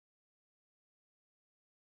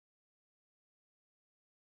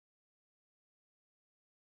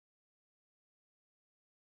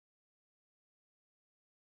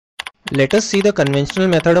Let us see the conventional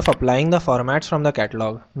method of applying the formats from the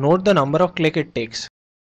catalog. Note the number of clicks it takes.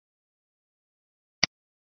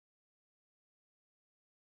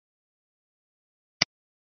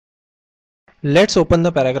 Let's open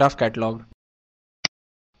the paragraph catalog.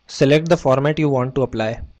 Select the format you want to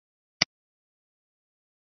apply.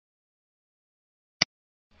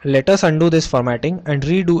 Let us undo this formatting and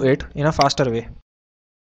redo it in a faster way.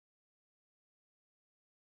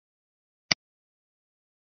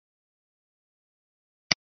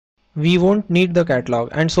 We won't need the catalog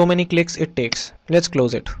and so many clicks it takes. Let's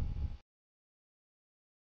close it.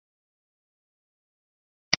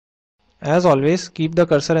 As always, keep the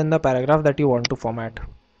cursor in the paragraph that you want to format.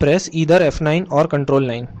 Press either F9 or Ctrl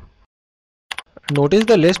 9. Notice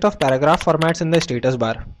the list of paragraph formats in the status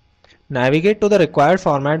bar. Navigate to the required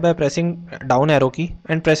format by pressing down arrow key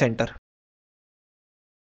and press enter.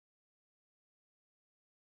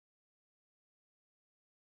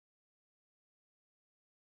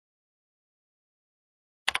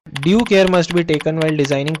 Due care must be taken while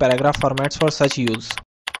designing paragraph formats for such use.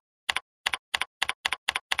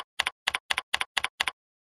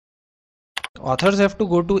 Authors have to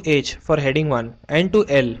go to H for heading 1 and to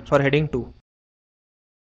L for heading 2.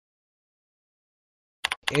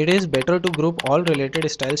 It is better to group all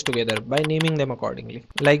related styles together by naming them accordingly,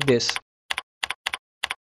 like this.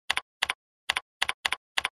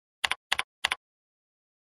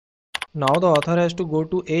 Now the author has to go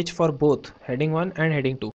to H for both heading 1 and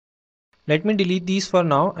heading 2. Let me delete these for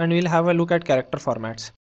now and we'll have a look at character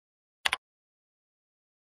formats.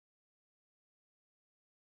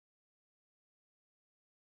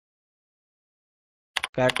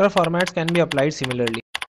 Character formats can be applied similarly.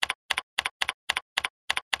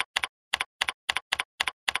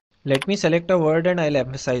 Let me select a word and I'll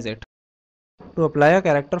emphasize it. To apply a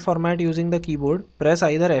character format using the keyboard, press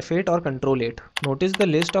either F8 or Ctrl 8. Notice the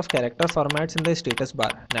list of character formats in the status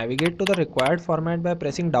bar. Navigate to the required format by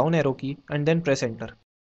pressing down arrow key and then press enter.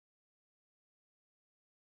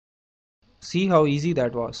 See how easy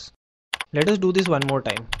that was. Let us do this one more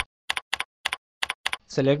time.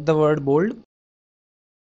 Select the word bold.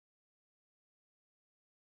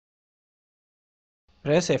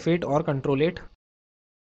 Press F8 or Ctrl 8.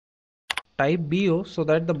 Type BO so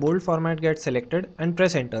that the bold format gets selected and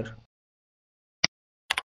press enter.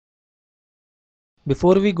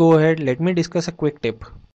 Before we go ahead, let me discuss a quick tip.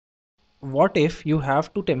 What if you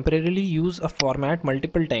have to temporarily use a format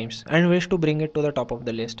multiple times and wish to bring it to the top of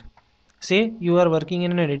the list? Say you are working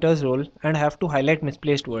in an editor's role and have to highlight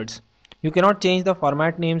misplaced words. You cannot change the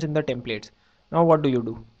format names in the templates. Now what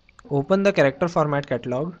do? Open the character format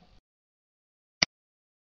catalog.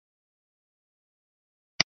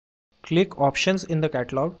 Click options in the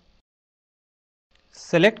catalog.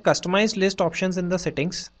 Select customize list options in the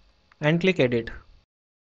settings and click edit.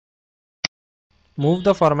 Move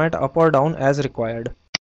the format up or down as required.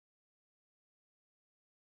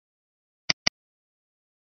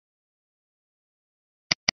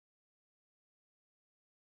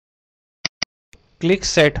 Click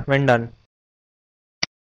set when done.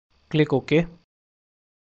 Click OK.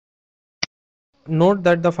 Note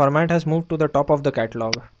that the format has moved to the top of the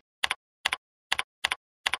catalog.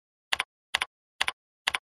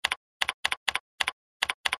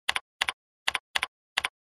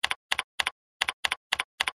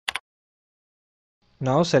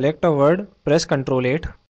 Now select a word, press Ctrl 8.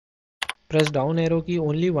 Press down arrow key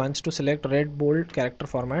only once to select red bold character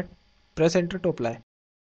format. Press enter to apply.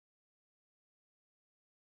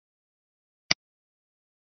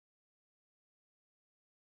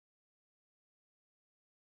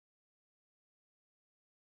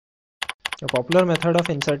 A popular method of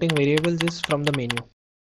inserting variables is from the menu.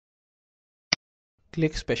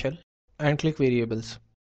 Click Special and click Variables.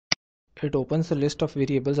 It opens the list of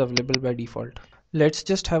variables available by default. Let's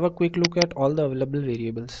just have a quick look at all the available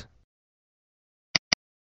variables.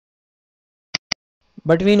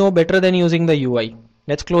 But we know better than using the UI.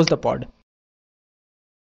 Let's close the pod.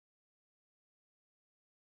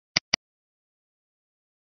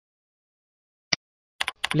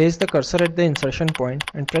 Place the cursor at the insertion point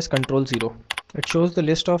and press Ctrl 0. It shows the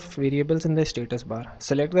list of variables in the status bar.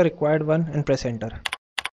 Select the required one and press enter.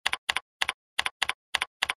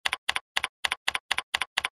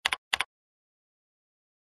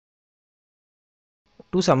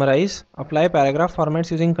 To summarize, apply paragraph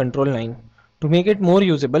formats using Ctrl 9. To make it more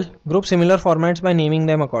usable, group similar formats by naming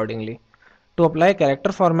them accordingly. To apply character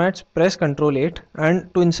formats, press Ctrl 8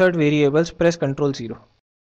 and to insert variables, press Ctrl 0.